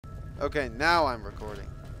Okay, now I'm recording.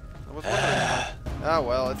 I was wondering. Oh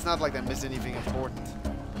well, it's not like I missed anything important.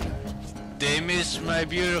 They missed my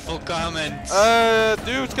beautiful comments.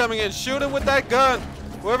 Dude's coming in. Shoot him with that gun.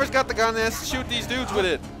 Whoever's got the gun has to shoot these dudes with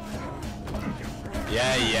it.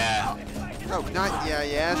 Yeah. No, not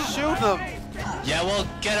yeah. Shoot them. Yeah, well,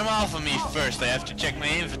 get him off of me first. I have to check my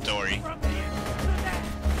inventory.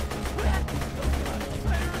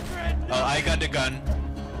 Oh, I got the gun.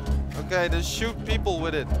 Okay, then shoot people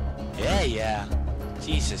with it. Yeah.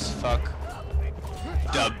 Jesus, fuck.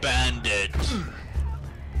 The bandit.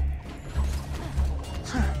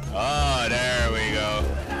 Oh, there we go.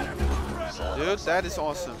 Dude, that is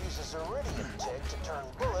awesome.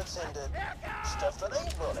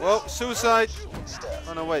 Whoa, suicide.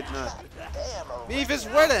 Oh no, wait, no.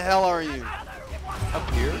 Meavis, where the hell are you? Up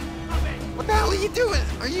here. What the hell are you doing?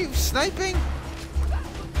 Are you sniping?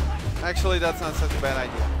 Actually, that's not such a bad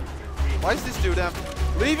idea. Why is this dude have...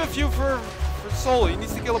 Leave a few for Soul. He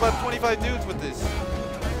needs to kill about 25 dudes with this.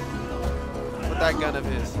 With that gun of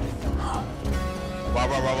his.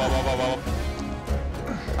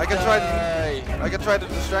 I can try to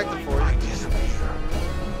distract him for you.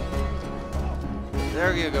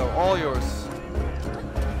 There you go, all yours.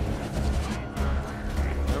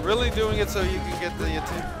 I'm really doing it so you can get the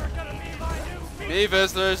attention.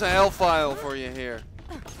 Meavis, there's a hell file for you here.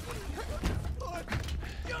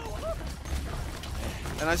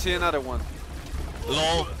 And I see another one.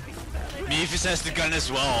 Lol. Meavis has the gun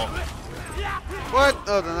as well. What?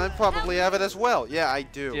 Oh, then I probably have it as well. Yeah, I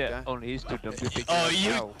do. Yeah, Okay. only he's too dumb to pick Oh, it up you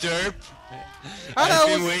now. derp. How the hell I've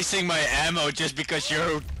been was- wasting my ammo just because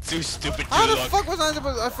you're too stupid to How the look. fuck was I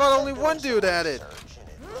supposed? I thought only one dude had it.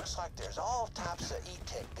 Looks like there's all types of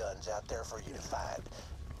E-Tech guns out there for you to find.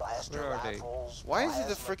 Blaster Where are they? rifles, Why is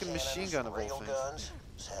it a plasma freaking machine cannons, gun of all rail things? guns.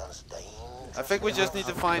 Sounds dangerous. I think we just need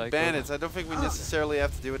to find Like bandits. I don't think we necessarily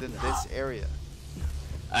have to do it in this area.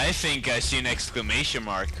 I think I see an exclamation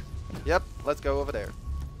mark. Yep, let's go over there.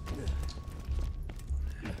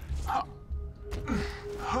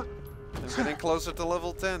 I'm getting closer to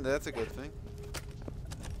level 10. That's a good thing.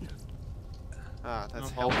 Ah, that's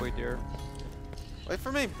I'm hell. halfway there. Wait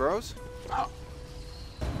for me, bros.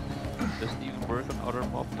 Doesn't even work on other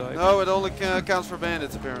mob types. No, it only counts for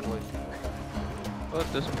bandits apparently. But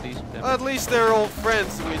it doesn't decent damage. At least they're old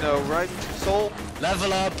friends, we know, right? Soul?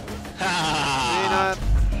 Level up. Me not.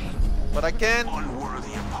 But I can.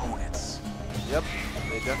 Unworthy opponents. Yep,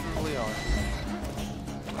 they definitely are.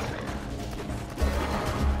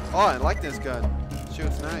 Oh, I like this gun.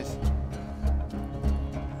 Shoots nice.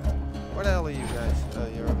 Where the hell are you guys? Oh,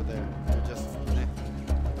 you're over there. You're just...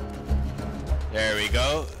 There we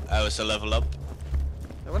go. I was a level up.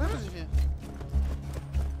 Hey, what happens if you...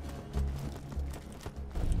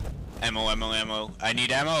 Ammo. I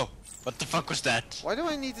need ammo. What the fuck was that? Why do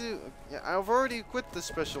I need to... Yeah, I've already equipped the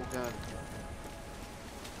special gun.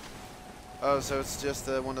 Oh, so it's just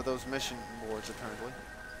one of those mission boards, apparently.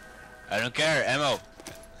 I don't care. Ammo.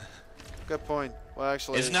 Good point. Well,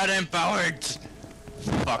 actually... It's not empowered.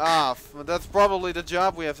 Fuck. Ah, that's probably the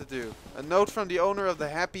job we have to do. A note from the owner of the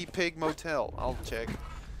Happy Pig Motel. I'll check.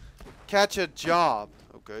 Catch a job.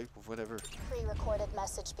 Okay, whatever. Pre-recorded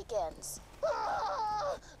message begins.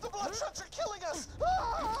 Ah, the bloodshots are killing us.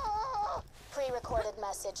 Ah! Pre-recorded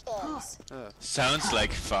message ends. Sounds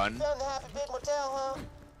like fun. Found the Happy Pig Motel, huh?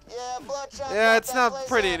 Yeah, bloodshot. Yeah, it's that not place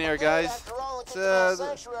pretty out in here, for good guys. after Roland It's, kicked them out of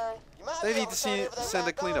Sanctuary. You might they be need able to find everything send a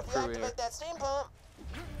back cleanup up if you crew here. activate that steam pump.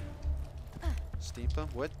 Steam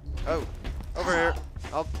pump? What? Oh, over here.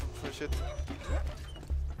 I'll push it.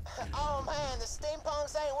 Oh man, the steam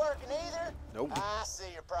pumps ain't working either. Nope. I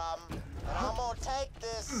see your problem. And I'm gonna take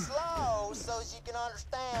this slow so as you can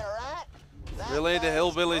understand, alright? Really? The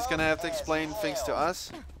hillbilly's gonna have to explain things to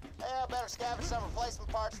us? Yeah, better scavenge some replacement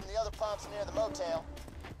parts from the other pumps near the motel.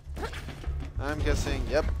 I'm guessing.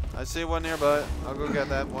 Yep. I see one nearby. I'll go get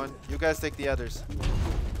that one. You guys take the others.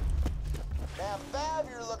 Now, the valve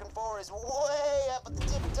you're looking for is way up at the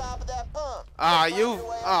tip top of that pump. Ah, Find you... your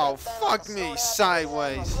way up Oh, that thing fuck like a me sword out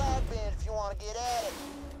sideways. the flag bin if you want to get at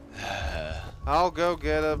it. I'll go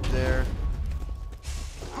get up there.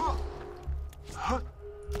 How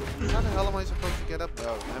the hell am I supposed to get up there?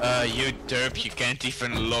 Oh, You derp, you can't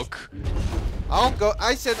even look. I'll go.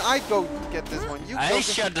 I said I'd go get this one. You go I get...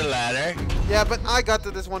 shot the ladder. Yeah, but I got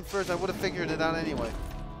to this one first. I would have figured it out anyway.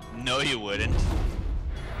 No, you wouldn't.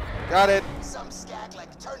 Got it. Some skag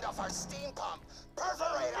like turned off our steam pump.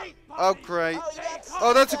 Perforate 'em. Oh, great. Oh, you got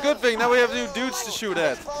Oh, that's a good thing. Now we have new dudes to shoot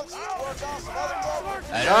at. pumps used to work off some other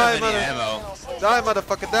techniques. I don't Die, have any mother- ammo. Die,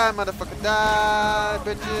 motherfucker. Die, motherfucker. Die,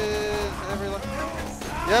 bitches. Everyone.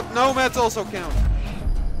 Yep, nomads also count.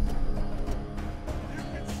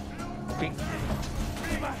 sniping.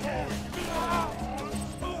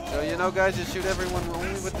 So you know, guys, just shoot everyone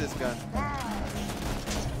only with this gun.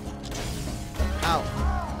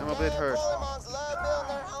 Ow! I'm a bit hurt. Polemons love building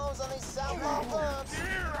their homes on these southpaw pumps.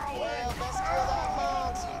 Well, best kill that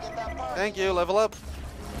mog so you can get that part. Thank you. Level up.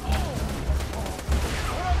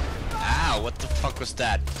 Ow, what the fuck was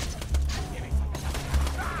that?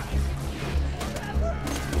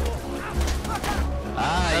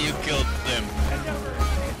 Ah, you killed them.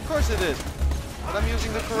 Of course it is. But I'm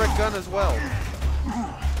using the correct gun as well.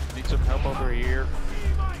 Need some help over here.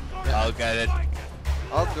 I'll get it.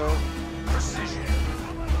 I'll go.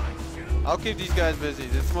 I'll keep these guys busy.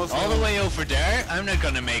 It's mostly All the way over there? I'm not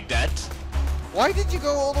gonna make that. Why did you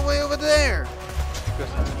go all the way over there?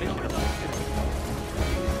 Because it's later.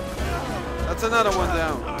 That's another one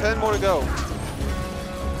down. 10 more to go.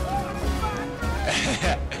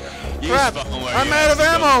 You Crap! spawn where I'm you out of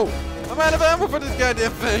have to go. ammo! I'm out of ammo for this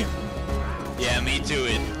goddamn thing. Yeah, me too.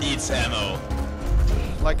 It eats ammo.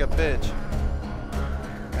 Like a bitch.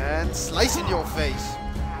 And slice in your face.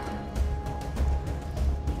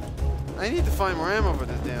 I need to find more ammo for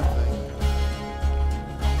this damn thing.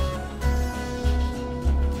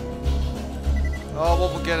 Oh,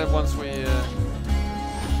 we'll get it once we...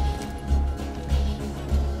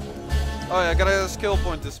 Oh yeah, I got a skill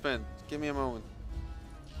point to spend. Give me a moment.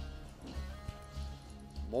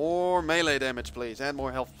 More melee damage, please, and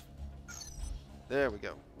more health. There we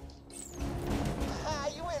go. Ha,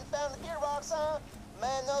 you went and found the gearbox, huh?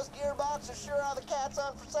 Man, those gearboxes sure are the cat's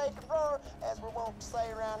unforsaken roar, as we're wont to say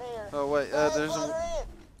around here. Oh wait, Hey, there's plug a... her in.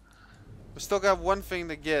 We still got one thing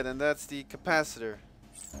to get, and that's the capacitor.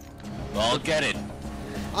 Well, I'll get it.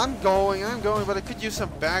 I'm going, but I could use some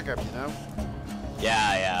backup, you know?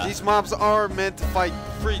 Yeah. These mobs are meant to fight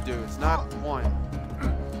 3 dudes, not 1.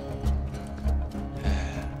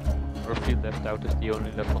 Murphy left out is the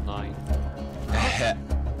only level 9.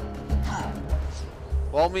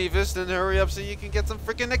 Well, Meavis, then hurry up so you can get some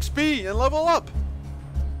freaking XP and level up!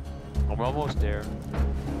 I'm almost there.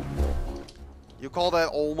 You call that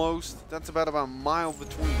almost? That's about a mile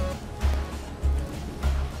between.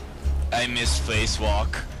 I miss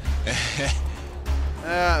Spacewalk.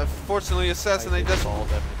 Fortunately, Assassinate doesn't... all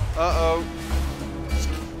damage. Uh-oh.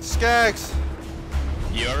 Skags!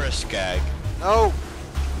 You're a skag. No!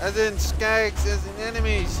 As in Skags, as in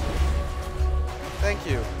enemies! Thank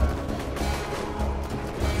you.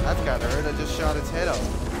 I've got hurt, I just shot its head off.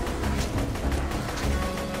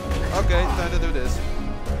 Okay, time to do this.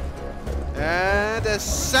 And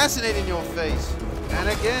assassinate in your face! And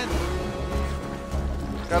again!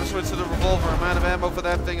 Gotta switch to the revolver, I'm out of ammo for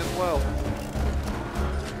that thing as well.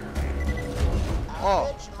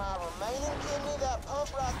 I bet you my remaining kidney, that pump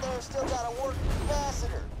right there still got a working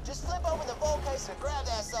capacitor. Just flip over the vault case and grab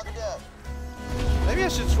that sucker up. Maybe I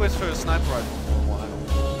should switch for a sniper rifle for a while.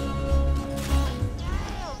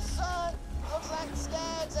 Damn, son! Looks like the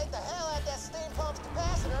Skags ate the hell out that steam pump's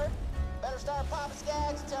capacitor. Better start popping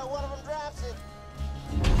Skags until one of them drops it.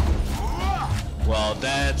 Well,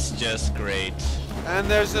 that's just great. And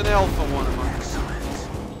there's an alpha one among us.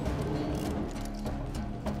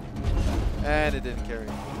 And it didn't carry.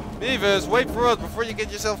 Meavis, wait for us before you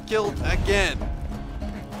get yourself killed again.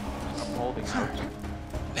 I'm holding out.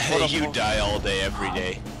 You die all day, every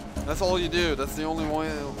day. That's all you do. That's the only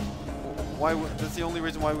way. That's the only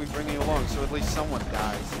reason why we bring you along, so at least someone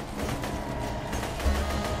dies.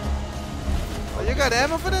 Oh, you got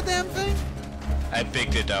ammo for that damn thing? I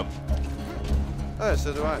picked it up. Oh,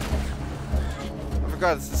 so do I. I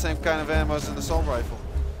forgot it's the same kind of ammo as an assault rifle.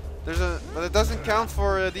 But it doesn't count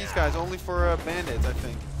for these guys, only for bandits, I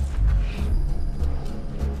think.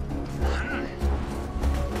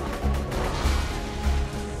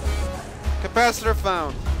 Capacitor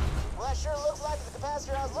found. Well, that sure looks like the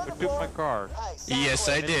capacitor I was looking I took for. my car. Hey, side Yes,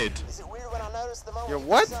 I question. did. Is it weird when I notice the moment Your you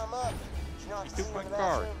what? pick something up, you know I can took see my in the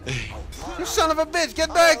car. bathroom? You son of a bitch, get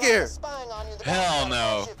Oh, back like here! spying on you, the Hell background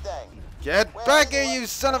no. friendship thing. Get Well, back here, anyway, you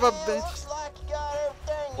son of a well, bitch! looks like you got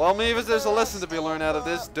everything Well, you Meavis, there's a need. lesson to be learned out of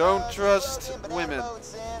this. Don't trust women.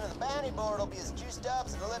 Boats in, and the bounty board will be as juiced up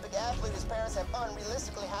as an Olympic athlete whose parents have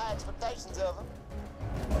unrealistically high expectations of him.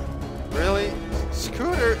 Really?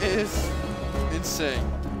 Scooter is insane.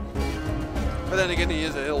 But then again, he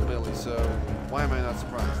is a hillbilly, so why am I not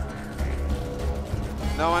surprised?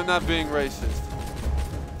 No, I'm not being racist.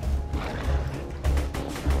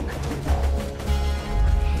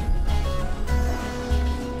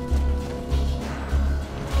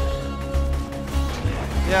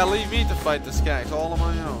 Yeah, leave me to fight the skags all on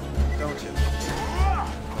my own, don't you?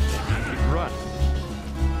 Run.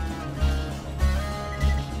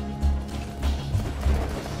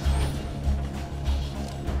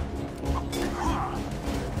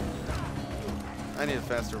 I need a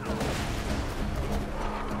faster roll.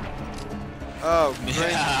 Oh,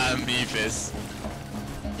 great. Yeah, Meavis.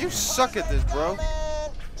 You suck at this, bro. Man,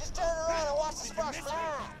 just turn around and watch the sparks fly.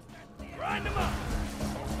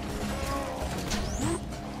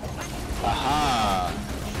 Aha!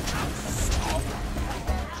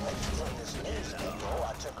 This news ago,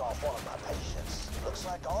 I took off one of my patients. Looks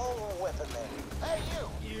like all the weapon men. Hey,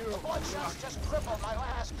 you! The bloodshot's just crippled my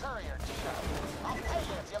last courier, Tito. I'll pay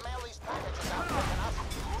you if you mail these packages out quick enough.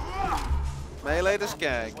 Melee the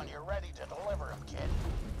skag. When you're ready to deliver them, kid.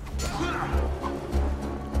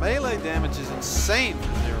 Melee damage is insane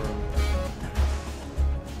for Zero.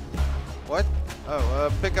 What?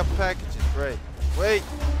 Oh, pick up packages. Great. Wait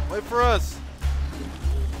for us.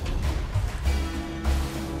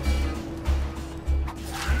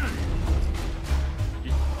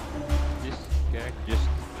 This guy just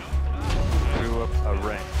threw up a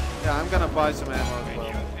rank. Yeah, I'm gonna buy some ammo as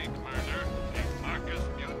well.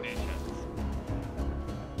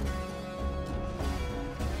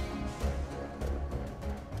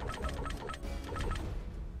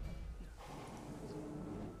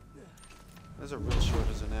 There's a real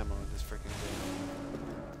shortage in ammo in this freaking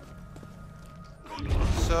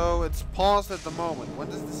game. So it's paused at the moment. When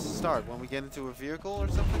does this start? When we get into a vehicle or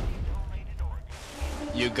something?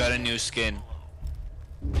 You got a new skin.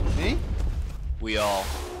 Me? We all.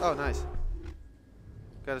 Oh, nice.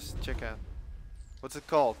 Gotta check out. What's it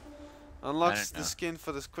called? Unlocks don't the know. skin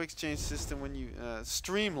for this quick change system when you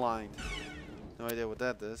streamlined. No idea what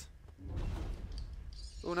that does.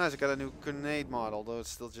 Oh, nice! I got a new grenade mod, although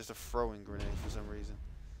it's still just a throwing grenade for some reason.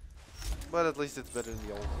 But at least it's better than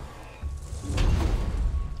the old one.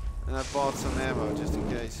 And I bought some ammo just in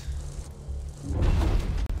case.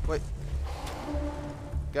 Wait.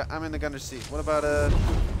 I'm in the gunner seat. What about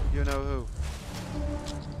you know who?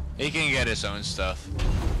 He can get his own stuff.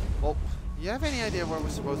 Well, you have any idea where we're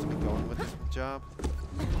supposed to be going with this job?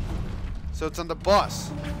 So it's on the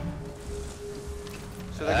bus.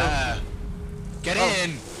 Should I go? Get Oh.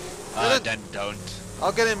 in! Get it. Then don't.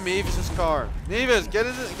 I'll get in Meavis' car. Meavis, get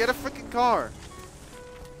a freaking car.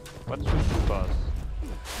 What's with the bus?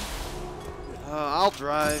 I'll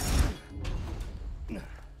drive.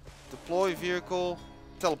 Deploy vehicle.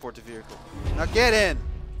 Teleport the vehicle. Now get in.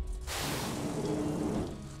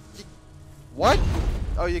 What?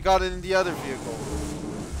 Oh, you got it in the other vehicle.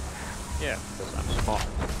 Yeah, because I'm smart.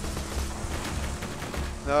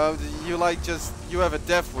 No, you have a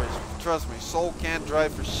death wish. Trust me, Soul can't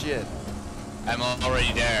drive for shit. I'm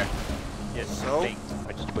already there. Yes, So? I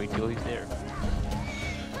just wait till he's there.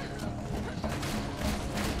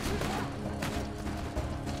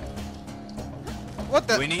 What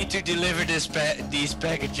the? We need to deliver these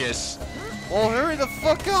packages. Well, hurry the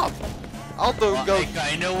fuck up. I'll do Well, go. I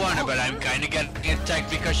kinda wanna, but I'm kinda getting attacked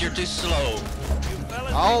because you're too slow.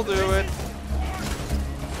 I'll do it.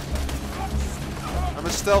 I'm a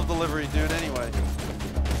stealth delivery dude anyway.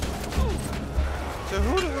 So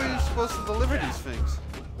who are we supposed to deliver these things?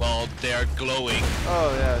 Well, they're glowing.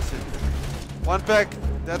 Oh yeah, I see. One pack.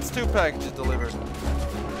 That's 2 packages delivered.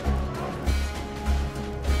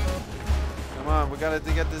 Come on, we gotta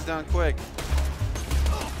get this done quick.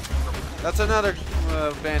 That's another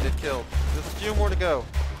bandit killed. There's a few more to go.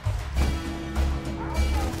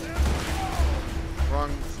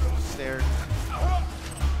 Wrong stairs.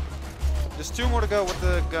 There's 2 more to go with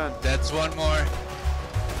the gun. That's one more.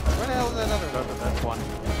 Where the hell is that other one? That's one.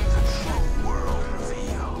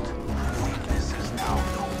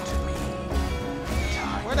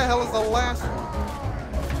 Where the hell is the last one?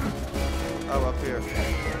 Oh, up here.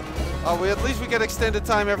 Oh, at least we get extended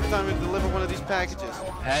time every time we deliver one of these packages.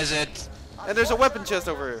 Has it? And there's a weapon chest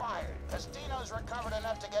over here. Castino's recovered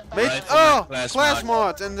enough to get back. Mate, Right, for oh, my class mod.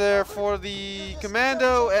 mods, and they're for the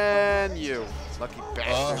commando and you. Lucky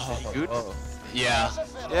bastard. Oh, Good. yeah.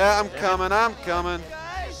 Yeah, I'm coming, I'm coming.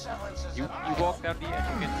 You walked out the edge.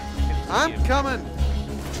 You can see I'm him. coming.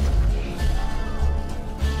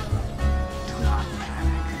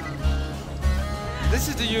 This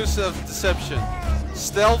is the use of deception.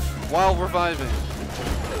 Stealth while reviving.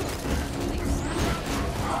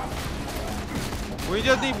 We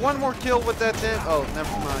just need one more kill with that damn. Oh,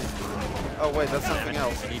 never mind. Oh wait, that's something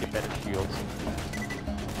else. I need a better shield.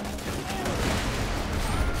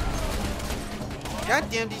 God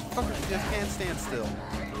damn, these fuckers just can't stand still.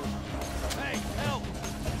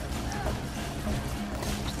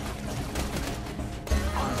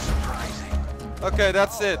 Okay,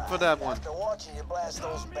 that's it for that one. After watching you blast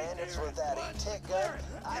those bandits with that E-Tech gun,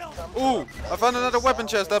 I've come to Ooh, I found another weapon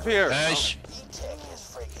chest up here. Hush. E-Tech is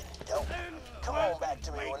freaking dope. Come on back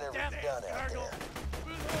to me whenever you're done out there.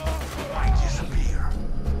 I disappear.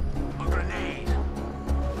 A grenade.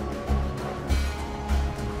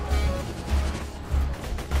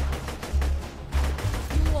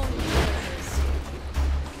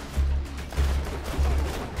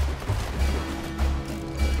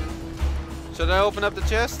 Should I open up the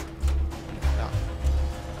chest? No.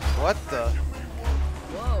 What the?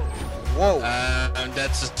 Whoa.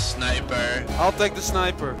 That's a sniper. I'll take the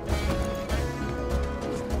sniper.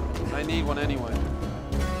 I need one anyway.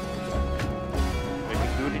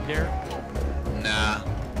 Anything good in there? Nah.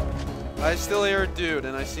 I still hear a dude,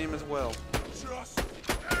 and I see him as well.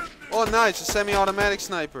 Oh, nice, a semi-automatic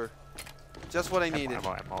sniper. Just what I needed.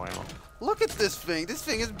 Ammo. Look at this thing. This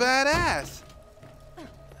thing is badass.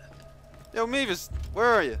 Yo, Meavis, where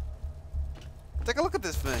are you? Take a look at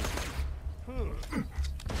this thing.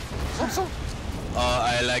 So. Oh,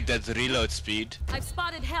 I like that reload speed. I've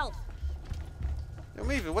spotted help. Yo,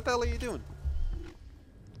 Meavis, what the hell are you doing?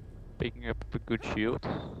 Picking up a good shield.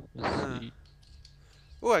 Let's see.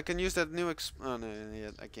 Oh, I can use that new oh, no,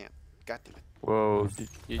 yeah, I can't. God damn it. Whoa,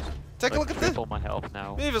 you Take a look at this. triple my health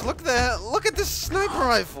now. Meavis, look at this sniper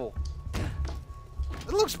rifle.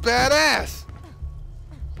 It looks badass.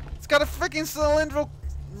 It's got a freaking cylindrical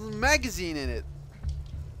magazine in it.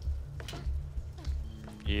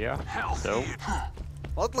 Yeah, so.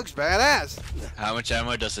 Well, it looks badass. How much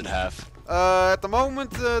ammo does it have? At the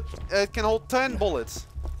moment, it can hold 10 bullets.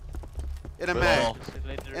 In a mag.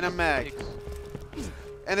 In a mag.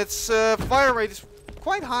 And its fire rate is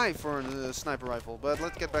quite high for a sniper rifle, but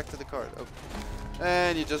let's get back to the card. Okay.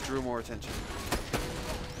 And you just drew more attention.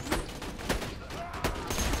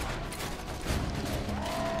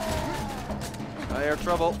 I hear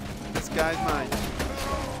trouble. This guy's mine.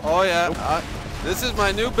 Oh yeah, this is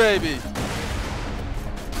my new baby.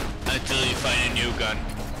 Until you find a new gun.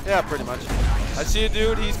 Yeah, pretty much. I see a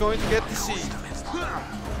dude, he's going to get the seed.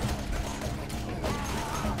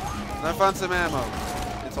 And I found some ammo.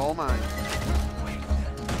 It's all mine.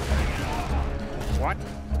 What?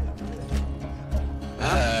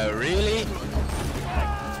 Really?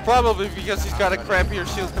 It's probably because he's got a crappier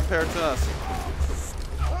shield compared to us.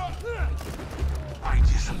 I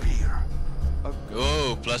disappear.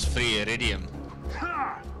 Oh, +3 iridium.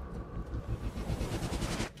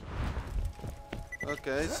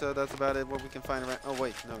 Okay, so that's about it. What we can find around. Oh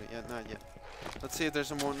wait, no, yeah, not yet. Let's see if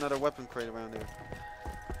there's another weapon crate around here.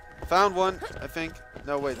 Found one, I think.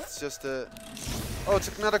 No, wait, it's just a. Oh,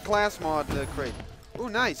 it's another class mod crate. Oh,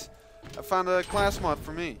 nice. I found a class mod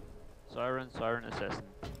for me. Siren Assassin.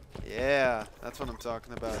 Yeah, that's what I'm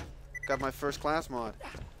talking about. Got my first class mod.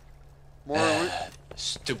 More.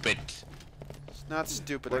 Stupid. It's not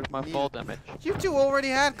stupid. Where's my need fall it. damage? You two already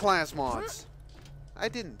had class mods. I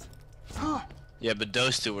didn't. Yeah, but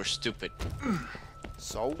those two were stupid.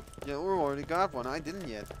 So? Yeah, we already got one. I didn't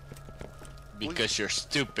yet. Because you're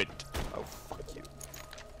stupid. Oh, fuck you.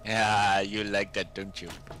 Yeah, you like that, don't you?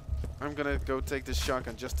 I'm gonna go take this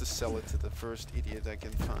shotgun just to sell it to the first idiot I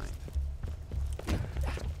can find.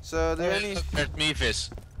 So, do any... There's Meavis.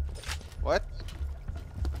 What?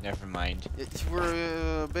 Never mind. You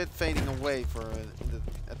were a bit fading away for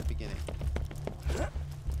at the beginning.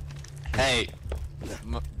 Hey,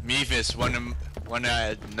 Meavis, want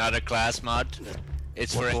another class mod?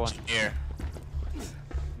 It's for What one? engineer.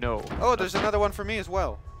 No. Oh, there's another one for me as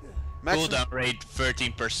well. Cooldown rate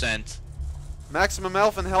 13%. Maximum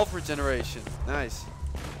health and health regeneration. Nice.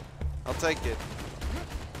 I'll take it.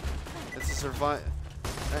 It's a survive.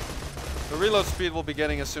 The reload speed we'll be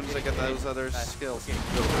getting as soon as I get those other skills.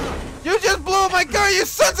 You just blew up my car, you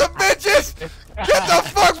sons of bitches! Get the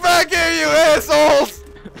fuck back here, you assholes!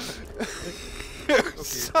 You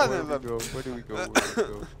son of a... Where do we go? Where do we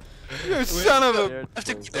go? You son of a... There, I have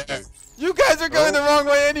to go. go there. You guys are going the wrong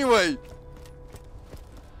way anyway!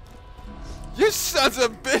 You sons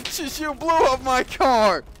of bitches, you blew up my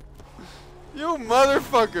car! You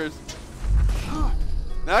motherfuckers!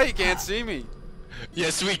 Now you can't see me.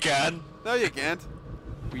 Yes, we can. No, you can't.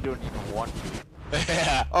 We don't even want to.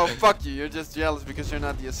 Yeah. Oh, fuck you. You're just jealous because you're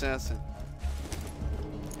not the assassin.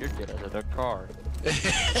 You're dead out of the car.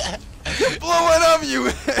 Blow it up, you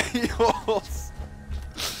a-holes!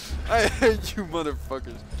 I hate you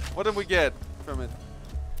motherfuckers. What did we get from it?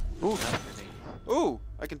 Ooh, Ooh,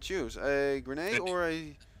 I can choose. A grenade or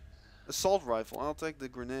a assault rifle. I'll take the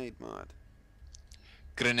grenade mod.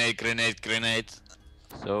 Grenade, grenade, grenade.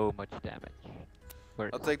 so much damage. Where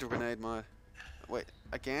I'll take the grenade mod. Wait,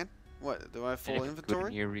 I can? What, do I have full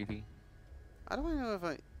inventory? Here, really. I don't know if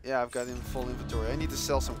I... Yeah, I've got full inventory. I need to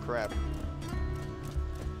sell some crap.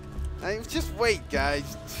 Just wait,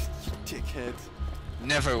 guys. You dickhead.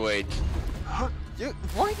 Never wait.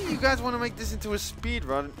 Why do you guys want to make this into a speed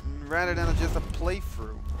run rather than just a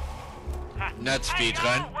playthrough? Not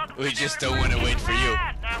speedrun. We just don't want to wait for you.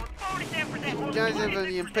 You guys have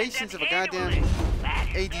the impatience of a goddamn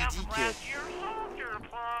ADD kid.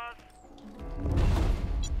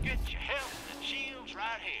 Get your health and shields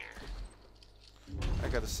right here. I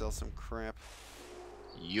gotta sell some crap.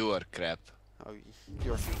 You are crap. Oh,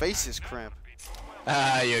 your face is crap.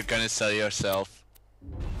 Ah, you're gonna sell yourself.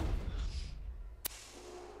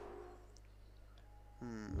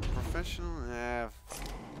 Professional? Nah.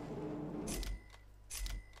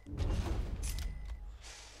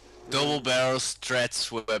 Double barrel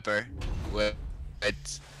stretch whipper. With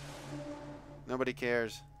Nobody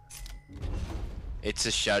cares. it's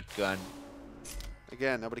a shotgun.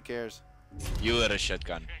 Again, nobody cares. You are a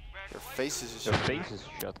shotgun. Your face is a Your shot. face is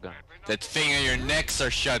a shotgun. That thing on your necks are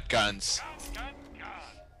shotguns.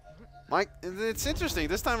 Mike, it's interesting.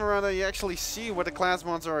 This time around, you actually see what the class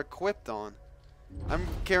mods are equipped on. I'm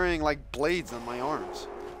carrying like blades on my arms.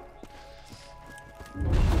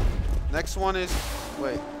 Next one is,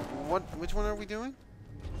 wait, what? Which one are we doing?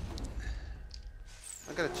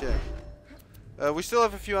 I gotta check. We still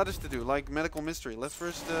have a few others to do, like medical mystery. Let's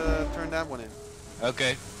first turn that one in.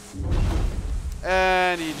 Okay.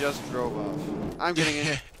 And he just drove off. I'm getting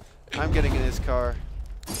in. I'm getting in his car.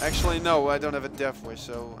 Actually, no, I don't have a death wish,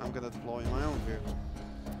 so I'm gonna deploy my own vehicle.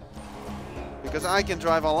 Because I can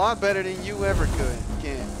drive a lot better than you ever could.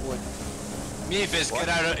 Would. Meavis,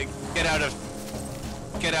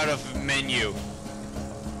 get out of menu.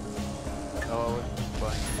 Oh,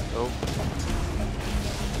 fine. Oh.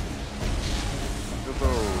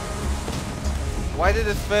 Why did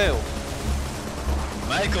it fail?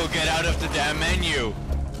 Michael, get out of the damn menu.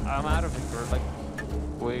 I'm out of it for like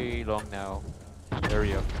way long now.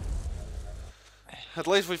 Hurry up. At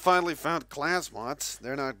least we finally found class mods.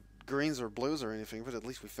 They're not greens or blues or anything, but at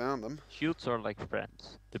least we found them. Shields are like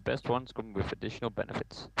friends. The best ones come with additional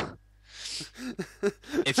benefits.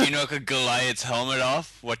 If you knock a Goliath's helmet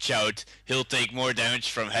off, watch out. He'll take more damage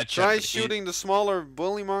from headshot. Try shooting the smaller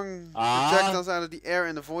bullymong Ah. projectiles out of the air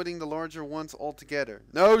and avoiding the larger ones altogether.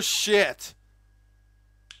 No shit!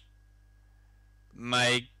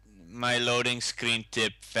 My loading screen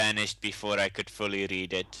tip vanished before I could fully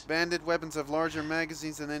read it. Bandit weapons have larger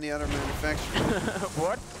magazines than any other manufacturer.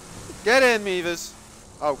 What? Get in, Meavis!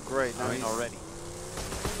 Oh, great. Now I'm in he's already.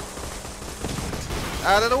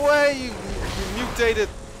 out of the way, you mutated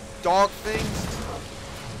dog things.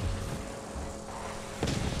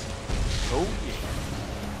 Oh yeah.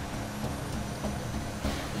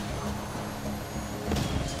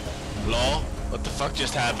 Lol, what the fuck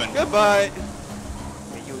just happened? Goodbye!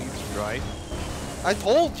 Can you even drive? I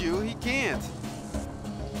told you, he can't.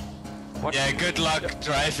 What? Yeah, good luck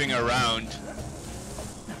driving around.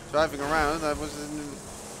 Driving around, I was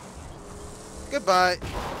in... Goodbye.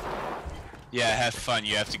 Yeah, have fun,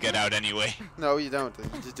 you have to get out anyway. No, you don't.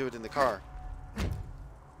 You just do it in the car.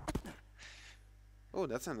 Oh,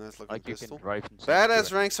 that's a nice looking Like you pistol. can drive in some Badass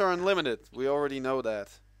direction. ranks are unlimited. We already know that.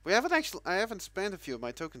 We haven't actually. I haven't spent a few of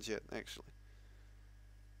my tokens yet, actually.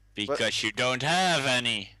 Because you don't have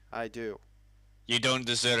any. I do. You don't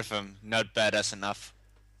deserve them. Not badass enough.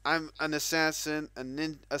 I'm an assassin, a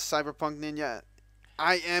cyberpunk ninja.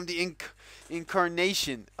 I am the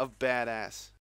incarnation of badass.